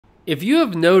If you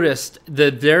have noticed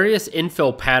the various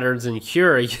infill patterns in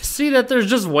Cura, you see that there's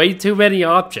just way too many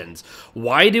options.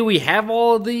 Why do we have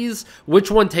all of these? Which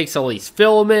one takes the least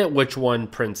filament? Which one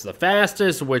prints the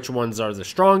fastest? Which ones are the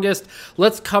strongest?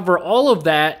 Let's cover all of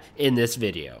that in this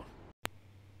video.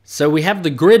 So we have the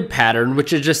grid pattern,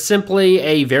 which is just simply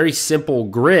a very simple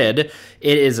grid.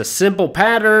 It is a simple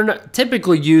pattern,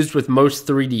 typically used with most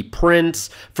 3D prints.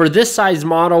 For this size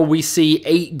model, we see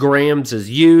 8 grams is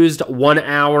used, 1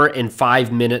 hour and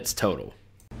 5 minutes total.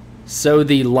 So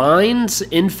the lines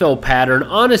infill pattern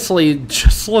honestly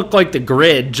just look like the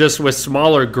grid, just with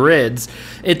smaller grids.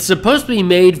 It's supposed to be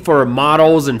made for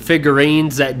models and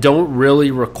figurines that don't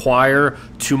really require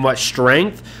too much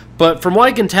strength. But from what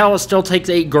I can tell, it still takes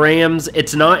 8 grams.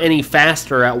 It's not any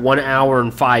faster at 1 hour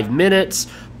and 5 minutes,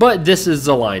 but this is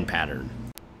the line pattern.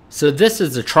 So this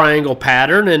is a triangle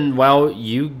pattern, and well,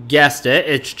 you guessed it,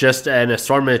 it's just an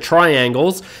assortment of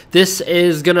triangles. This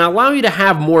is going to allow you to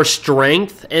have more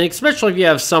strength, and especially if you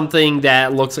have something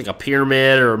that looks like a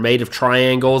pyramid or made of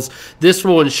triangles, this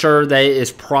will ensure that it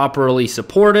is properly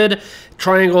supported.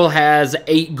 Triangle has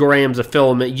 8 grams of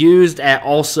filament used at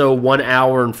also 1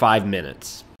 hour and 5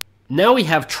 minutes. Now we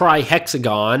have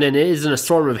trihexagon, and it is an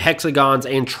assortment of hexagons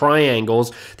and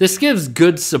triangles. This gives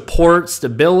good support,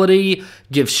 stability,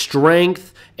 gives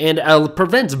strength, and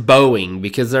prevents bowing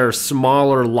because there are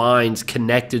smaller lines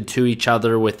connected to each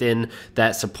other within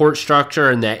that support structure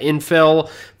and that infill.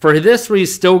 For this, we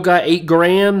still got 8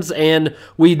 grams, and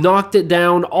we knocked it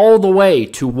down all the way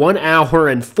to 1 hour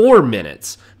and 4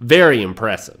 minutes. Very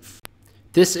impressive.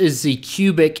 This is the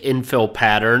cubic infill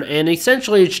pattern, and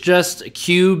essentially it's just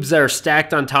cubes that are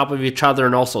stacked on top of each other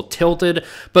and also tilted.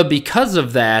 But because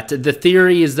of that, the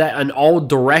theory is that in all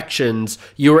directions,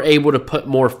 you are able to put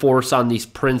more force on these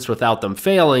prints without them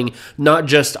failing, not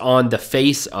just on the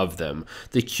face of them.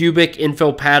 The cubic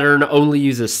infill pattern only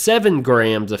uses 7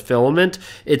 grams of filament.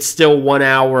 It's still 1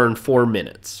 hour and 4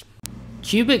 minutes.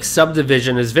 Cubic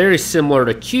subdivision is very similar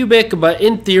to cubic, but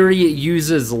in theory it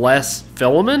uses less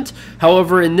filament.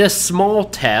 However, in this small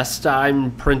test, I'm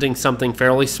printing something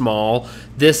fairly small.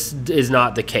 This is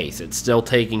not the case. It's still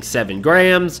taking 7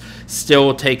 grams,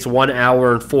 still takes 1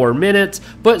 hour and 4 minutes,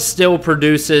 but still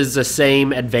produces the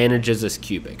same advantages as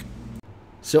cubic.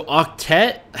 So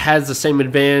octet has the same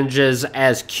advantages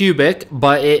as cubic,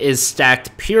 but it is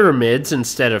stacked pyramids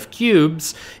instead of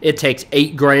cubes. It takes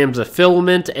 8 grams of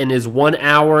filament and is 1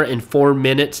 hour and 4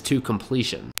 minutes to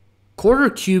completion. Quarter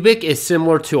cubic is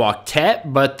similar to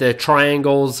octet, but the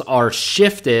triangles are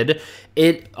shifted.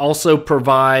 It also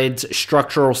provides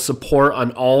structural support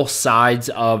on all sides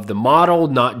of the model,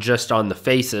 not just on the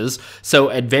faces. So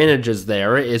advantages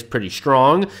there is pretty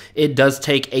strong. It does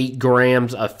take 8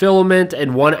 grams of filament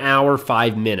and 1 hour,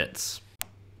 5 minutes.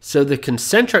 So the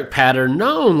concentric pattern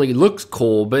not only looks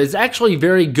cool, but is actually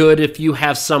very good if you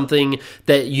have something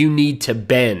that you need to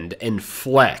bend and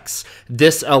flex.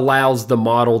 This allows the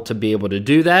model to be able to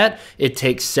do that. It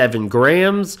takes 7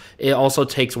 grams. It also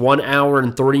takes 1 hour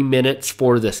and 30 minutes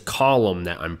for this column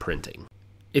that I'm printing.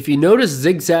 If you notice,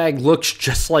 zigzag looks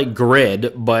just like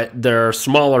grid, but they're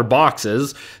smaller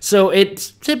boxes, so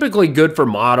it's typically good for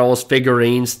models,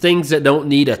 figurines, things that don't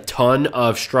need a ton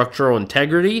of structural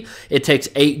integrity. It takes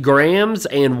 8 grams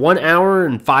and 1 hour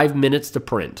and 5 minutes to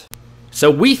print. So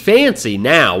we fancy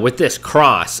now with this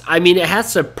cross. I mean, it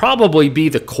has to probably be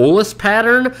the coolest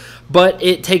pattern, but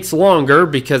it takes longer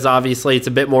because obviously it's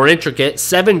a bit more intricate.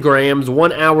 7 grams,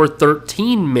 1 hour,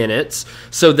 13 minutes.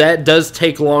 So that does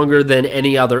take longer than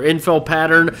any other infill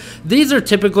pattern. These are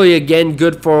typically, again,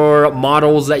 good for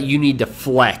models that you need to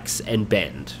flex and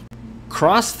bend.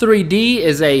 Cross 3D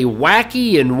is a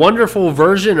wacky and wonderful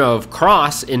version of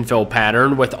cross infill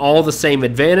pattern with all the same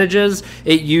advantages.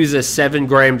 It uses 7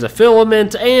 grams of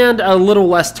filament and a little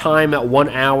less time at 1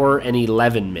 hour and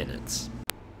 11 minutes.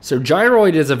 So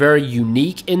gyroid is a very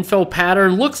unique infill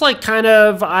pattern. Looks like kind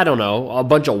of, I don't know, a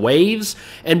bunch of waves.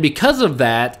 And because of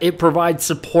that, it provides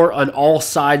support on all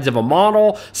sides of a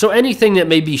model. So anything that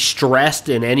may be stressed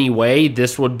in any way,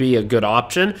 this would be a good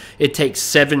option. It takes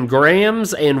 7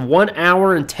 grams and 1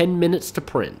 hour and 10 minutes to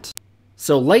print.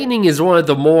 So lightning is one of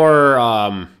the more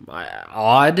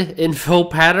odd infill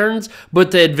patterns,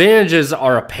 but the advantages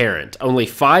are apparent. Only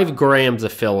 5 grams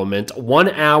of filament, 1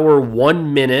 hour,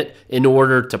 1 minute in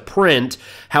order to print.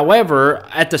 However,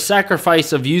 at the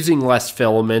sacrifice of using less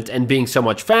filament and being so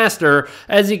much faster,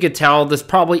 as you could tell, this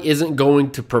probably isn't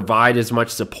going to provide as much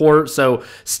support. So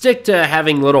stick to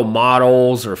having little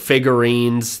models or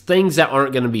figurines, things that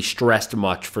aren't going to be stressed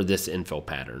much for this infill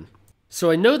pattern. So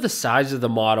I know the size of the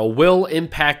model will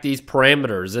impact these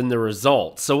parameters in the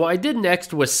result. So what I did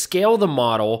next was scale the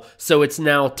model so it's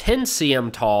now 10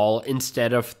 cm tall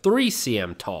instead of 3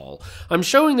 cm tall. I'm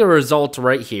showing the results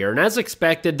right here, and as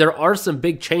expected, there are some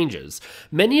big changes.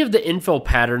 Many of the infill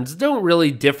patterns don't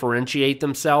really differentiate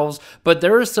themselves, but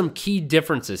there are some key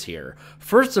differences here.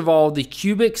 First of all, the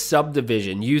cubic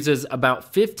subdivision uses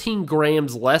about 15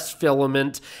 grams less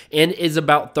filament and is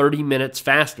about 30 minutes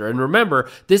faster. And remember,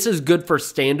 this is good for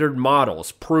standard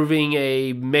models, proving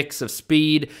a mix of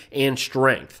speed and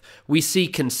strength. We see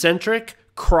concentric,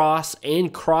 cross,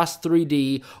 and cross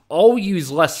 3D all use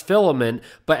less filament,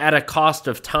 but at a cost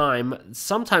of time,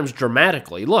 sometimes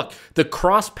dramatically. Look, the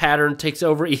cross pattern takes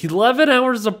over 11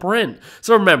 hours of print.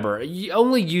 So remember, you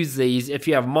only use these if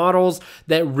you have models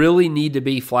that really need to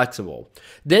be flexible.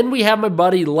 Then we have my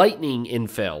buddy Lightning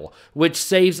Infill, which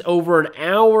saves over an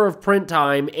hour of print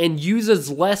time and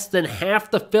uses less than half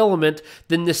the filament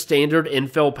than the standard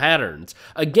infill patterns.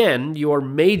 Again, you are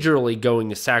majorly going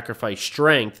to sacrifice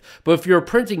strength, but if you're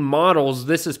printing models,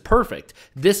 this is perfect.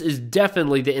 This is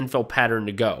definitely the infill pattern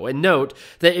to go. And note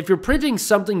that if you're printing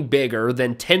something bigger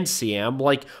than 10 cm,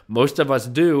 like most of us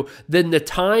do, then the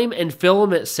time and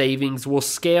filament savings will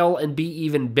scale and be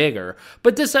even bigger.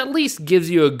 But this at least gives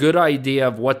you a good idea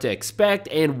of what to expect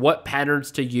and what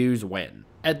patterns to use when.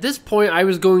 At this point, I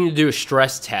was going to do a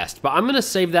stress test, but I'm going to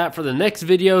save that for the next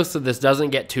video so this doesn't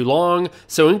get too long.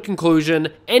 So in conclusion,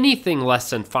 anything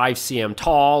less than 5 cm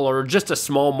tall or just a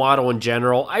small model in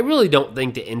general, I really don't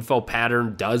think the infill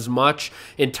pattern does much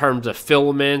in terms of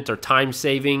filament or time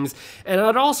savings, and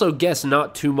I'd also guess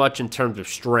not too much in terms of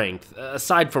strength,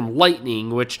 aside from Lightning,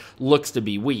 which looks to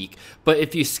be weak. But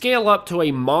if you scale up to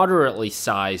a moderately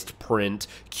sized print,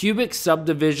 cubic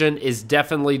subdivision is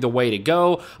definitely the way to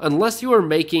go, unless you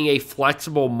are making a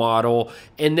flexible model,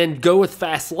 and then go with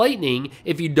fast Lightning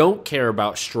if you don't care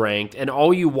about strength and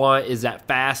all you want is that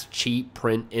fast, cheap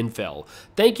print infill.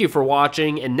 Thank you for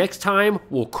watching, and next time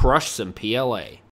we'll crush some PLA.